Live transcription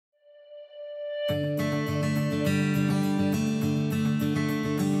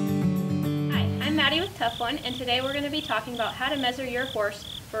Maddie with Tough1, and today we're going to be talking about how to measure your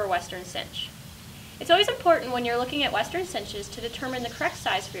horse for a Western cinch. It's always important when you're looking at Western cinches to determine the correct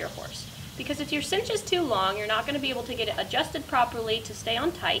size for your horse, because if your cinch is too long, you're not going to be able to get it adjusted properly to stay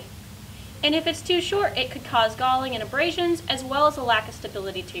on tight, and if it's too short, it could cause galling and abrasions, as well as a lack of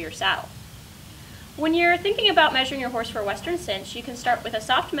stability to your saddle. When you're thinking about measuring your horse for a Western cinch, you can start with a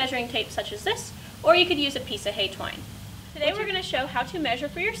soft measuring tape such as this, or you could use a piece of hay twine. Today we're going to show how to measure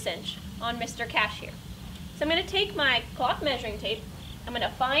for your cinch on Mr. Cashier. So I'm going to take my cloth measuring tape, I'm going to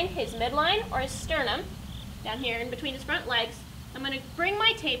find his midline or his sternum, down here in between his front legs. I'm going to bring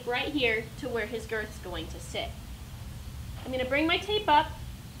my tape right here to where his girth's going to sit. I'm going to bring my tape up,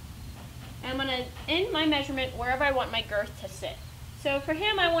 and I'm going to end my measurement wherever I want my girth to sit. So for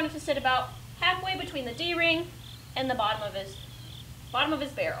him, I want it to sit about halfway between the D-ring and the bottom of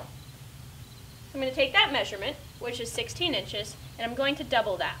his barrel. So I'm going to take that measurement, which is 16 inches, and I'm going to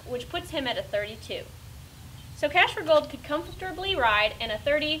double that, which puts him at a 32. So Cash for Gold could comfortably ride in a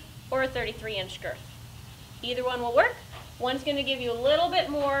 30 or a 33-inch girth. Either one will work. One's going to give you a little bit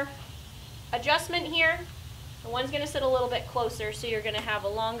more adjustment here, and one's going to sit a little bit closer, so you're going to have a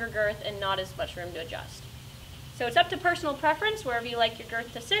longer girth and not as much room to adjust. So it's up to personal preference, wherever you like your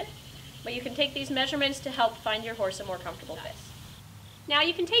girth to sit, but you can take these measurements to help find your horse a more comfortable fit. Now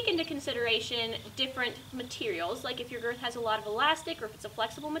you can take into consideration different materials, like if your girth has a lot of elastic or if it's a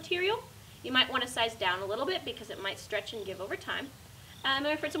flexible material, you might want to size down a little bit because it might stretch and give over time.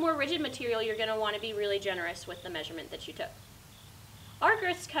 Or if it's a more rigid material, you're going to want to be really generous with the measurement that you took. Our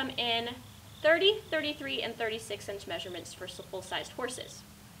girths come in 30, 33, and 36-inch measurements for full-sized horses.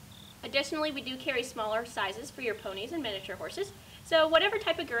 Additionally, we do carry smaller sizes for your ponies and miniature horses, so whatever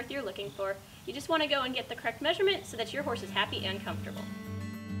type of girth you're looking for, you just want to go and get the correct measurement so that your horse is happy and comfortable.